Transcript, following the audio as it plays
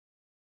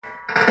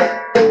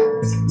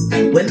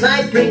when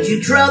life brings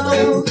you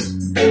trouble,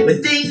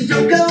 when things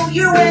don't go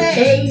your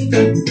way.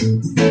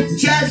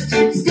 Just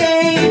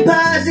stay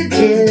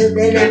positive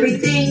and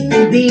everything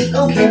will be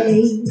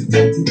okay.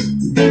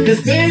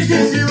 'Cause there's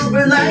a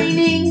silver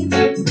lining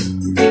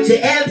to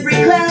every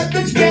cloud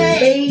that's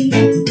gray.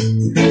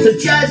 So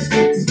just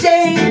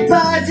stay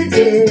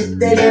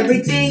positive and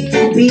everything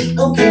will be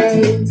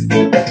okay.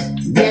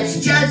 Yes,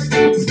 just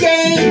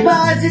stay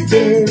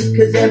positive,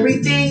 'cause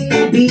everything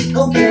will be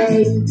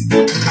okay.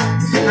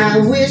 I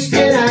wish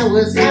that I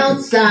was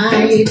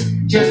outside,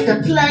 just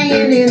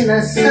a-playing in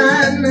the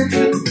sun.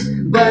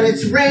 But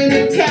it's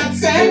raining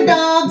cats and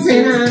dogs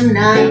and I'm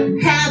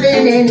not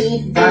having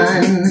any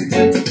fun.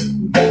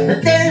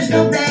 But there's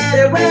no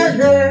better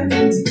weather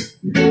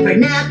for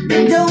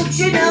napping, don't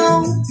you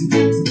know?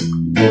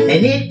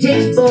 And it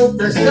takes both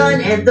the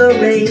sun and the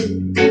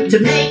rain to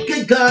make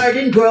a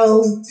garden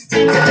grow.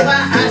 That's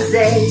why I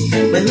say,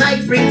 when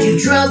life brings you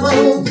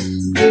trouble,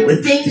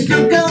 when things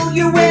don't go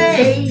your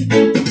way,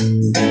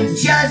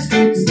 just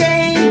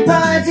stay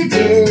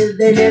positive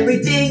and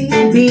everything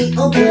will be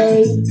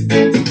okay.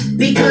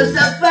 Because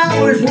the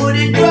flowers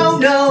wouldn't grow,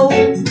 no,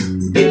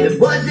 if it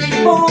wasn't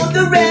for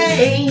the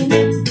rain.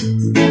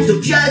 So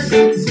just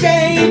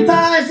stay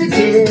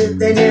positive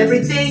and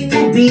everything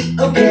will be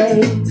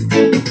okay.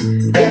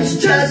 Let's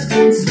just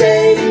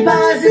stay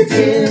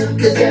positive,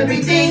 'cause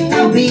everything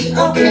will be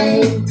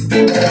okay.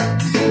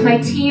 My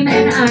team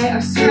and I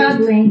are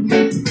struggling,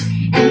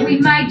 and we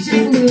might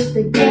just lose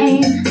the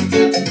game.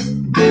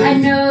 I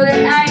know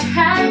that I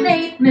have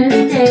made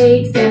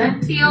mistakes, and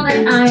I feel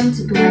that I'm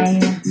to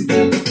blame.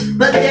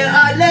 But there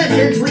are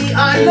lessons we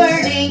are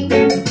learning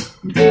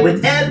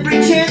with every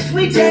chance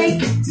we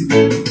take.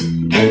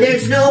 And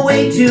there's no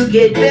way to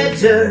get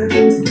better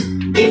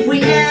if we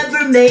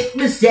never make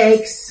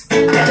mistakes.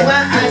 That's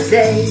why I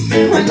say,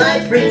 when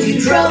life brings you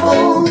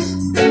troubles,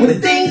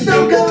 when things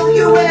don't go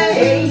your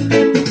way,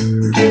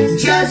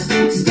 just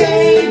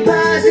stay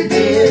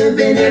positive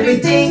and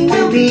everything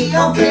will be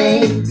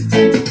okay.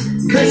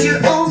 'Cause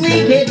you're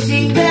only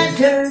getting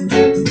better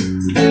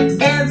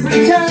every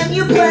time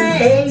you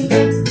play.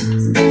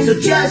 So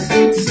just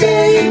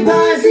stay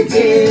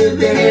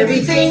positive and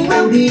everything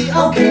will be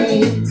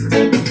okay.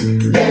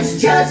 Let's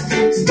just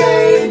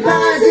stay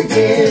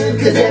positive,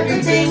 'cause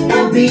everything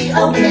will be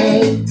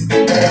okay.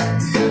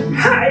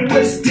 I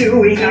was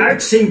doing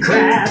arts and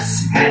crafts,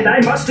 and I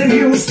must have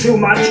used too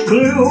much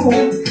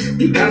glue,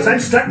 because I'm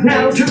stuck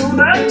now to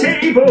the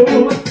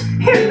table,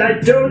 and I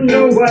don't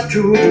know what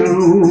to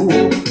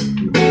do.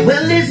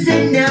 Well,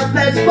 listen now,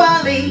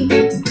 Pasquale,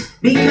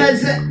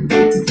 because,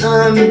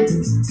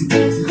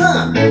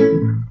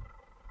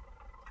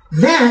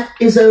 that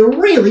is a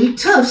really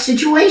tough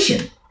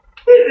situation.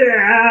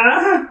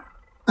 Yeah?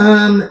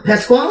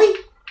 Pasquale,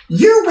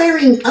 you're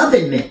wearing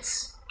oven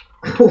mitts.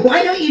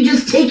 Why don't you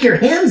just take your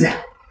hands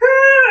out?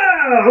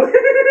 Oh!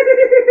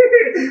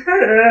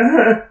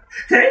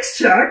 Thanks,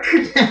 Chuck.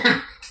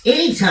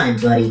 Anytime,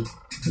 buddy.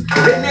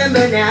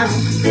 Remember now,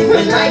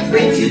 when life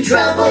brings you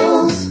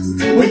troubles,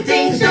 when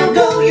things don't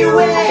go your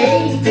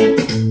way,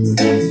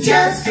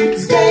 just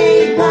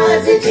stay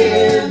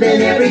positive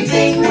and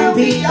everything will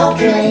be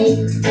okay.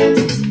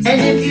 And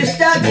if you're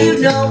stuck, you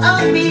know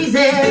I'll be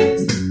there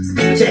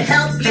to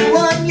help you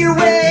on your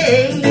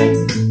way.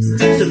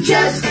 So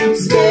just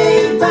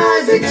stay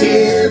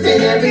positive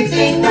and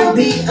everything will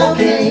be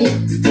okay.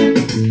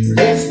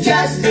 Let's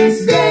just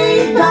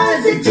stay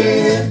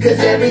positive, 'cause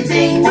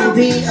everything will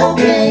be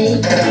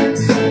okay.